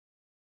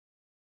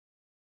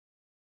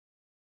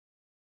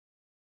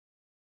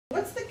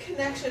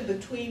connection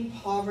between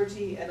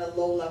poverty and a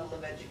low level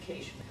of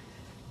education?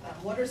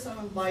 What are some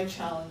of my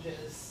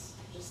challenges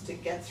just to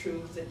get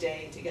through the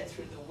day, to get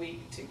through the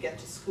week, to get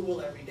to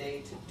school every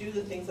day, to do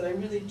the things that I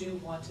really do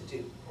want to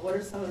do? What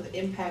are some of the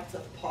impacts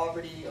of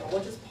poverty, or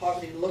what does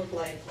poverty look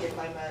like if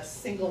I'm a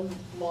single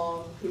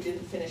mom who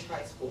didn't finish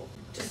high school?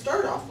 To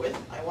start off with,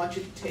 I want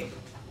you to take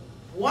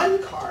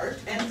one card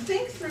and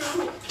think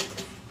through,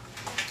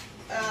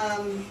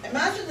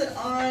 imagine that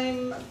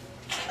I'm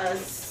a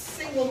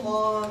single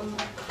mom.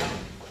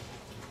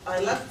 I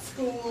left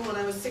school when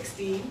I was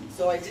 16,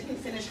 so I didn't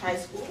finish high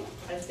school.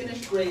 I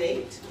finished grade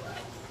 8.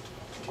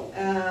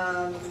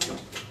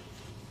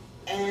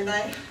 And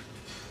I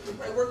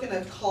work in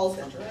a call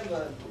center. I have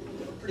a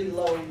pretty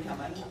low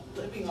income. I'm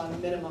living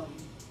on minimum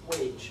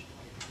wage.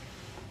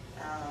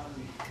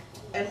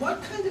 And what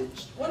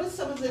are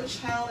some of the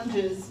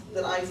challenges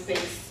that I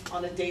face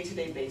on a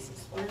day-to-day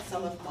basis? What are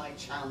some of my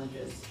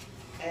challenges?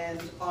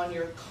 And on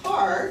your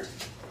card,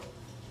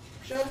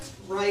 just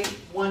write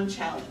one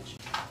challenge.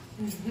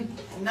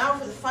 And now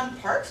for the fun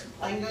part,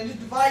 I'm going to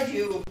divide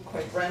you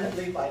quite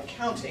randomly by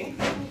counting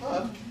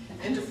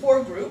into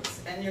 4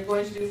 groups, and you're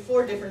going to do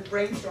 4 different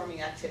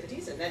brainstorming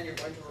activities, and then you're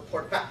going to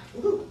report back.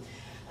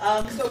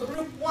 So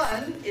group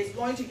 1 is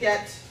going to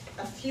get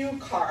a few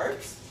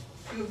cards,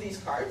 a few of these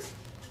cards,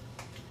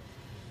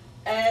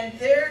 and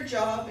their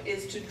job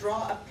is to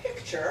draw a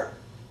picture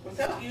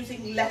without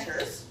using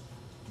letters,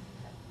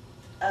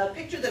 a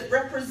picture that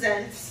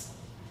represents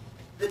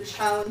the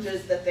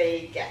challenges that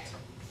they get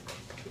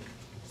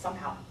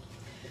somehow.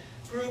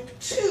 Group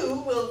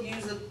 2 will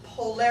use a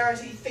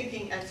polarity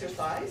thinking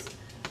exercise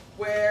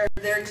where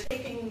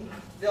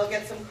they'll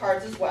get some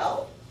cards as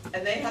well,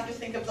 and they have to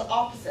think of the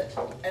opposite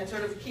and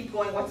sort of keep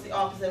going, what's the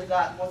opposite of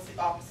that, what's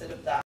the opposite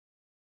of that.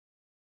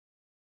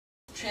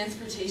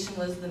 Transportation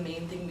was the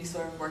main thing we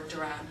sort of worked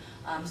around.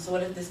 So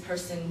what if this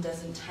person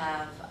doesn't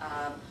have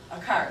a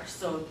car?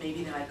 So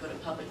maybe they might go to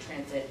public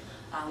transit.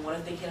 What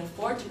if they can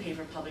afford to pay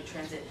for public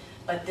transit,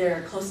 but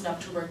they're close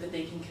enough to work that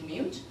they can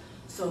commute?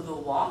 So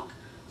they'll walk.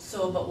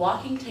 But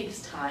walking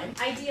takes time.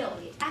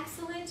 Ideally,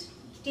 excellent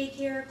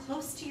daycare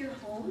close to your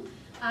home.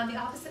 The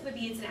opposite would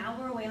be it's an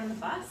hour away on the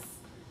bus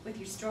with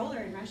your stroller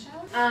in rush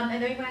hour.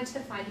 And then we went into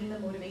finding the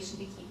motivation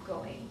to keep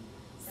going.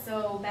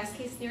 So best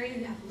case scenario,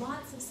 you have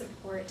lots of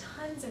support,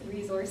 tons of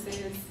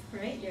resources,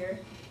 right?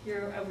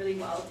 You're a really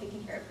well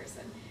taken care of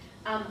person.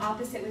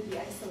 Opposite would be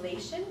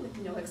isolation with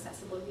no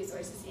accessible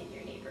resources in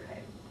your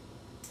neighborhood.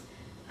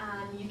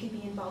 You could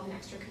be involved in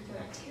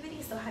extracurricular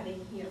activities, so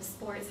having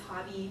sports,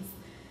 hobbies,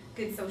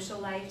 good social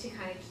life to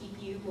kind of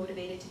keep you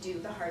motivated to do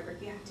the hard work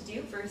we have to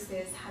do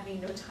versus having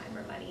no time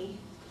or money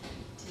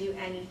to do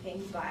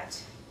anything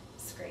but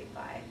scrape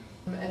by.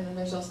 And then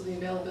there's also the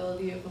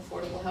availability of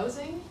affordable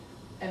housing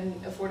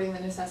and affording the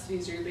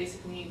necessities or your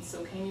basic needs.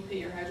 So can you pay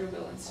your hydro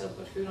bill and still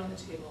put food on the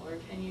table, or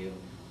can you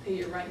pay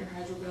your rent, your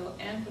hydro bill,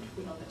 and put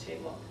food on the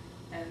table?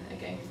 And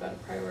again, you've got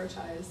to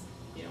prioritize,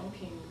 are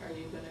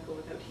you going to go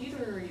without heat,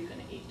 or are you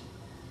going to eat?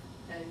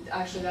 And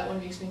actually that one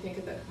makes me think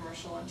of that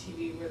commercial on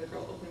TV where the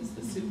girl opens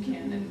the soup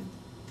can and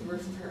the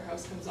roof of her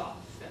house comes off.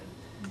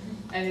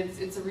 And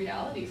it's a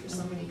reality for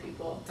so many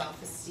people.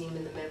 Self-esteem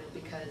in the middle,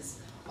 because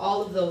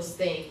all of those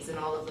things and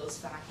all of those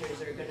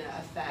factors are going to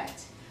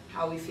affect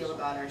how we feel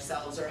about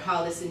ourselves, or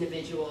how this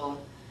individual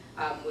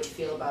would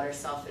feel about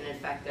herself, and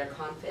affect their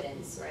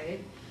confidence,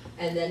 right?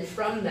 And then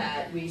from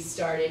that, we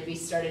started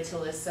to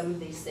list some of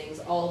these things,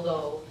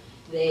 although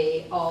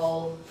they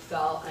all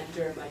fell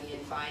under money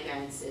and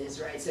finances,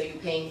 right? So you're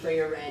paying for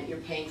your rent, you're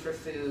paying for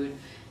food,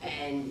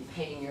 and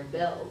paying your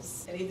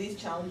bills. Any of these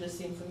challenges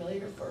seem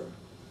familiar for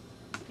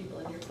people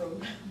in your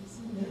programs?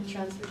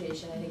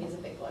 Transportation, I think, is a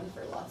big one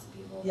for lots of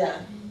people.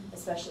 Yeah.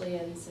 Especially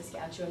in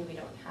Saskatchewan, we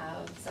don't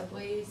have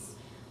subways.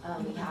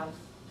 We have,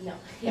 no,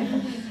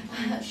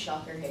 yeah,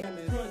 shocker here.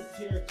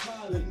 Frontier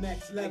college,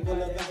 next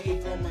level of the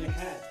hate on my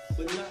hat,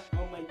 but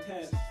not on my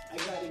test. I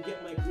gotta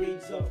get my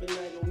grades up and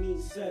I don't mean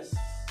cess.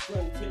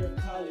 Frontier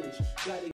college, gotta